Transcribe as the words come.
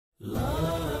بسم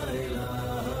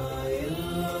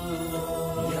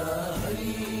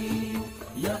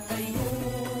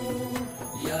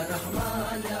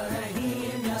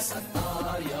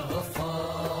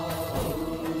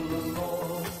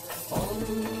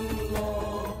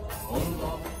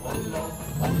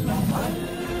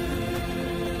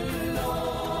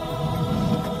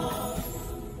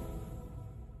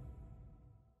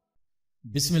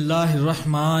اللہ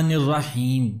الرحمن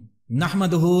الرحیم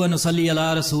نحمدہ و نصلی علی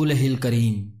رسولہ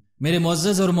الکریم۔ میرے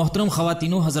معزز اور محترم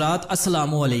خواتین و حضرات،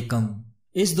 السلام علیکم۔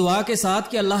 اس دعا کے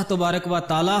ساتھ کہ اللہ تبارک و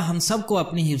تعالی ہم سب کو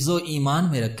اپنی حفظ و ایمان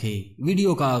میں رکھے،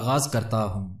 ویڈیو کا آغاز کرتا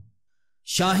ہوں۔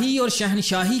 شاہی اور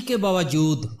شہنشاہی کے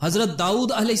باوجود حضرت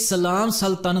داؤد علیہ السلام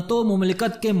سلطنت و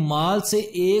مملکت کے مال سے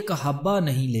ایک حبہ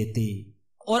نہیں لیتے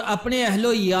اور اپنے اہل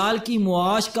و عیال کی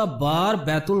معاش کا بار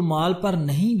بیت المال پر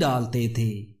نہیں ڈالتے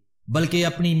تھے، بلکہ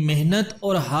اپنی محنت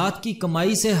اور ہاتھ کی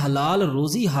کمائی سے حلال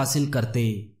روزی حاصل کرتے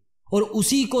اور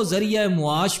اسی کو ذریعہ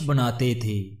معاش بناتے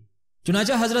تھے۔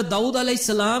 چنانچہ حضرت داؤد علیہ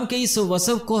السلام کے اس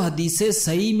وصف کو حدیث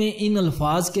صحیح میں ان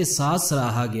الفاظ کے ساتھ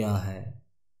سراہا گیا ہے۔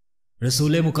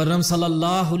 رسول مکرم صلی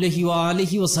اللہ علیہ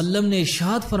وآلہ وسلم نے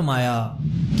ارشاد فرمایا،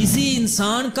 کسی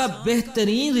انسان کا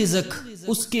بہترین رزق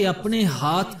اس کے اپنے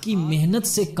ہاتھ کی محنت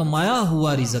سے کمایا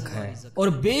ہوا رزق ہے، اور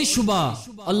بے شبہ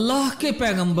اللہ کے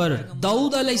پیغمبر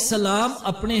داؤد علیہ السلام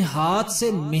اپنے ہاتھ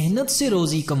سے محنت سے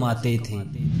روزی کماتے تھے۔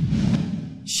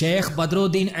 شیخ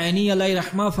بدرالدین عینی علیہ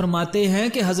رحمہ فرماتے ہیں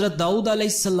کہ حضرت داؤد علیہ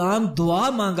السلام دعا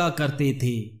مانگا کرتے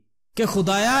تھے کہ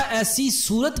خدایا ایسی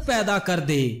صورت پیدا کر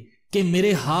دے کہ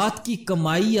میرے ہاتھ کی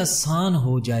کمائی آسان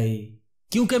ہو جائے،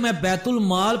 کیونکہ میں بیت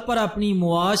المال پر اپنی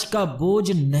معاش کا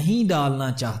بوجھ نہیں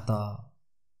ڈالنا چاہتا۔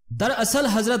 دراصل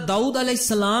حضرت داؤد علیہ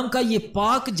السلام کا یہ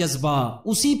پاک جذبہ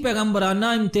اسی پیغمبرانہ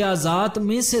امتیازات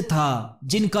میں سے تھا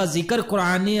جن کا ذکر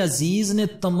قرآن عزیز نے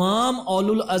تمام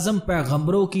اولو العزم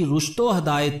پیغمبروں کی رشد و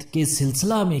ہدایت کے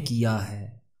سلسلہ میں کیا ہے۔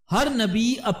 ہر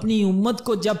نبی اپنی امت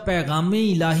کو جب پیغام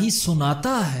الہی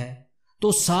سناتا ہے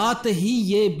تو ساتھ ہی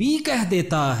یہ بھی کہہ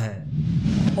دیتا ہے،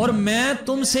 اور میں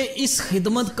تم سے اس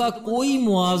خدمت کا کوئی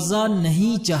معاوضہ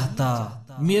نہیں چاہتا،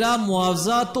 میرا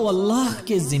معاوضہ تو اللہ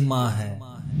کے ذمہ ہے۔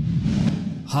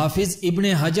 حافظ ابن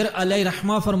حجر علیہ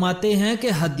رحمہ فرماتے ہیں کہ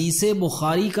حدیث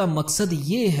بخاری کا مقصد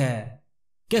یہ ہے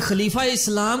کہ خلیفہ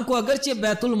اسلام کو اگرچہ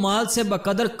بیت المال سے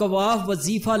بقدر قواف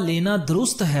وظیفہ لینا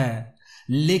درست ہے،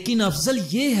 لیکن افضل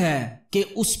یہ ہے کہ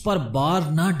اس پر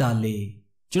بار نہ ڈالے۔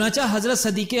 چنانچہ حضرت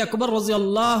صدیق اکبر رضی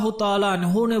اللہ تعالی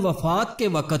عنہ نے وفات کے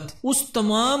وقت اس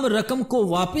تمام رقم کو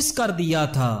واپس کر دیا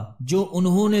تھا جو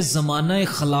انہوں نے زمانہ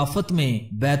خلافت میں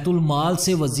بیت المال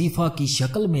سے وظیفہ کی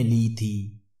شکل میں لی تھی۔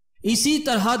 اسی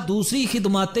طرح دوسری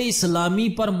خدمات اسلامی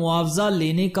پر معاوضہ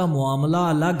لینے کا معاملہ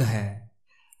الگ ہے۔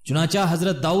 چنانچہ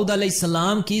حضرت داؤد علیہ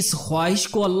السلام کی اس خواہش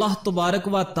کو اللہ تبارک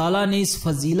و تعالی نے اس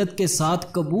فضیلت کے ساتھ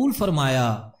قبول فرمایا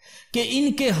کہ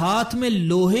ان کے ہاتھ میں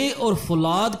لوہے اور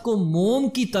فولاد کو موم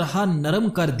کی طرح نرم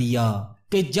کر دیا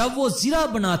کہ جب وہ زرہ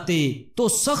بناتے تو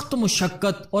سخت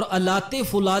مشقت اور آلات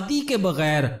فولادی کے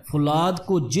بغیر فولاد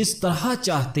کو جس طرح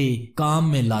چاہتے کام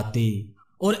میں لاتے،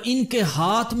 اور ان کے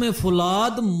ہاتھ میں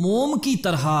فولاد موم کی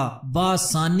طرح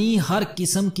بآسانی ہر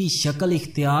قسم کی شکل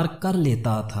اختیار کر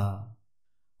لیتا تھا۔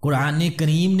 قرآن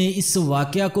کریم نے اس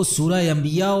واقعہ کو سورہ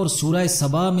انبیاء اور سورہ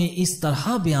سبا میں اس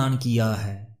طرح بیان کیا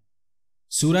ہے۔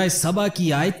 سورہ سبا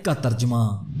کی آیت کا ترجمہ،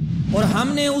 اور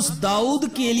ہم نے اس داؤد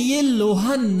کے لیے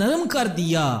لوہا نرم کر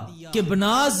دیا کہ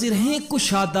بنا زرہیں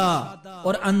کشادہ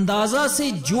اور اندازہ سے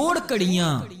جوڑ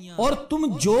کڑیاں، اور تم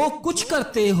جو کچھ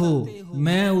کرتے ہو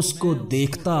میں اس کو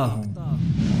دیکھتا ہوں۔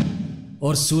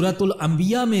 اور سورۃ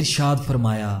الانبیاء میں ارشاد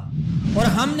فرمایا، اور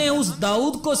ہم نے اس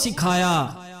داؤد کو سکھایا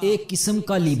ایک قسم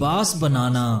کا لباس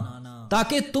بنانا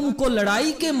تاکہ تم کو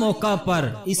لڑائی کے موقع پر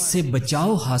اس سے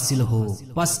بچاؤ حاصل ہو،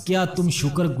 پس کیا تم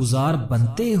شکر گزار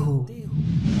بنتے ہو؟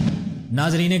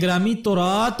 ناظرین گرامی،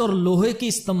 تورات اور لوہے کے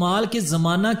استعمال کے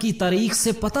زمانہ کی تاریخ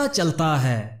سے پتہ چلتا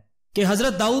ہے کہ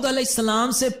حضرت داؤد علیہ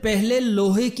السلام سے پہلے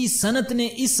لوہے کی صنعت نے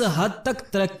اس حد تک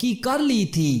ترقی کر لی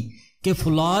تھی کہ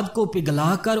فولاد کو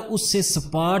پگھلا کر اس سے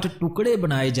سپاٹ ٹکڑے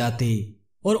بنائے جاتے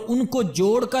اور ان کو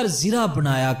جوڑ کر زرہ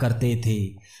بنایا کرتے تھے،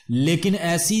 لیکن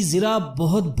ایسی زرہ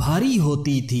بہت بھاری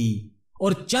ہوتی تھی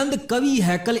اور چند قوی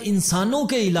ہیکل انسانوں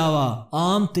کے علاوہ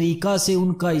عام طریقہ سے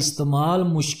ان کا استعمال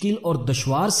مشکل اور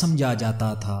دشوار سمجھا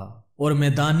جاتا تھا، اور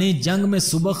میدان جنگ میں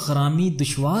سبق خرامی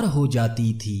دشوار ہو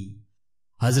جاتی تھی۔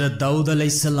 حضرت داؤد علیہ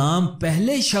السلام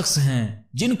پہلے شخص ہیں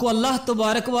جن کو اللہ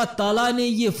تبارک و تعالی نے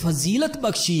یہ فضیلت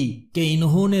بخشی کہ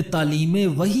انہوں نے تعلیم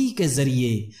وحی کے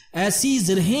ذریعے ایسی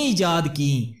زرہیں ایجاد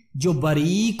کی جو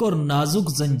باریک اور نازک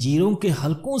زنجیروں کے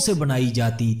حلقوں سے بنائی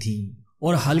جاتی تھیں،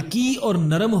 اور ہلکی اور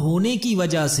نرم ہونے کی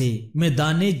وجہ سے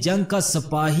میدان جنگ کا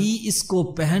سپاہی اس کو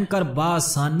پہن کر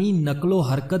بآسانی نقل و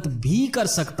حرکت بھی کر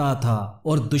سکتا تھا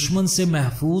اور دشمن سے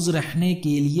محفوظ رہنے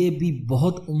کے لیے بھی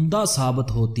بہت عمدہ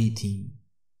ثابت ہوتی تھی۔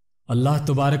 اللہ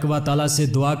تبارک و تعالیٰ سے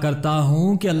دعا کرتا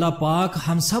ہوں کہ اللہ پاک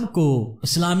ہم سب کو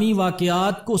اسلامی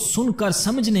واقعات کو سن کر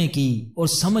سمجھنے کی اور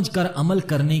سمجھ کر عمل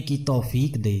کرنے کی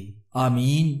توفیق دے۔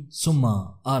 آمین ثم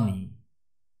آمین۔